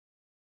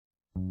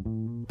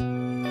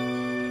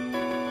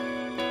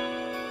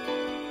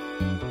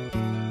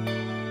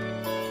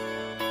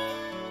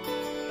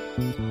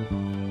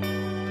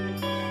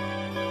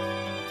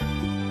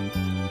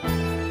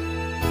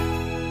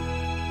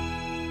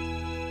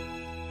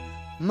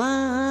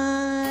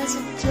My eyes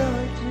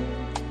adored you.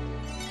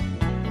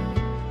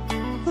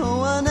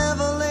 Oh, I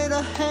never laid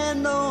a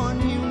hand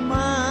on you.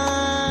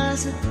 My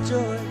eyes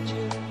adored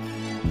you.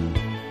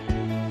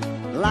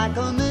 Like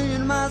a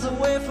million miles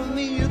away from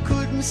me, you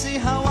couldn't see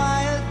how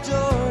I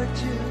adored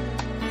you.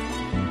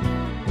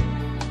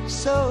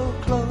 So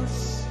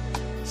close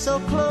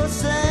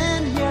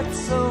and yet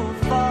so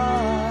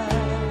far.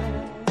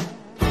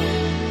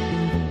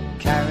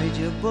 Carried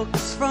your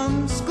books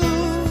from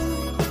school,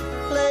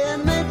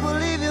 playing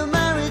make-believe you're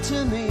married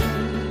to me.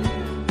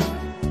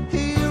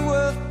 You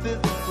were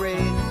 5th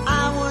grade,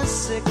 I was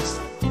 6th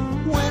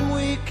when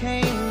we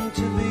came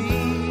to be.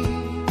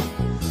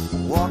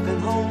 Walking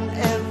home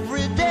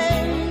every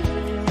day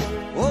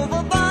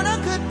over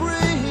Barnacle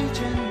Bridge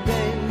and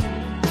Bay,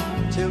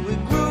 till we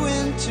grew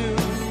into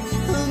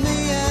me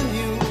and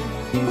you,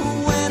 who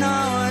went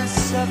our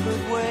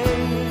separate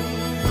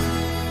ways.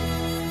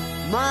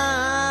 My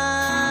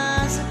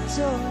eyes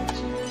adored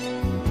you.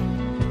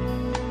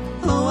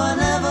 Oh, I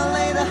never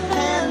laid a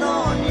hand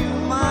on you.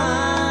 My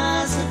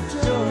eyes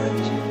adored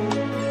you.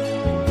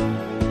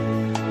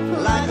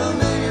 Like a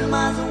million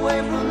miles away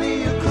from me,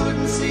 you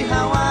couldn't see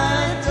how I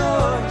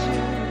adored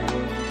you.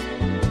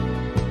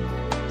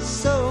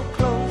 So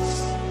close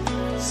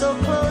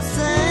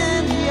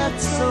and yet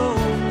so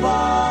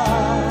far.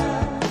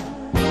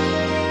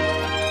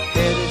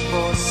 Headed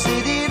for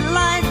city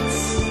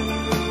lights,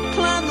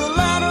 climbed the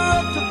ladder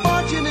up to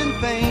fortune and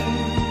fame.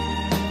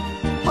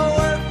 I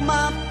worked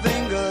my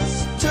fingers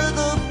to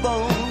the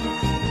bone,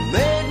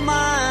 made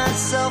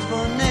myself a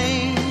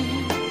name.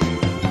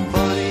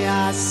 Funny, I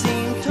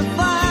seem to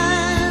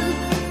find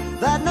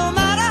that no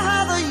matter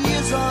how the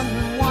years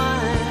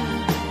unwind,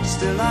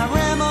 still I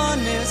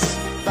reminisce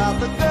about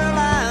the girl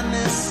I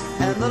miss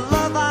and the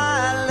love I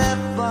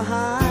left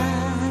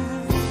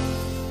behind.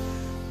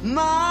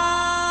 My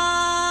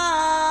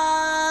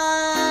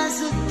eyes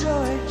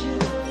adored you.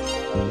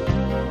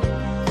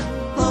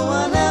 Oh,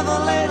 I never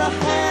laid a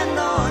hand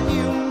on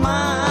you.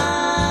 My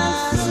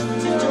eyes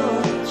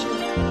adored you.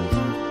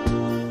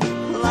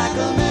 Like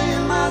a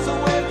million miles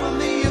away from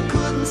me, you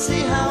couldn't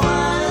see how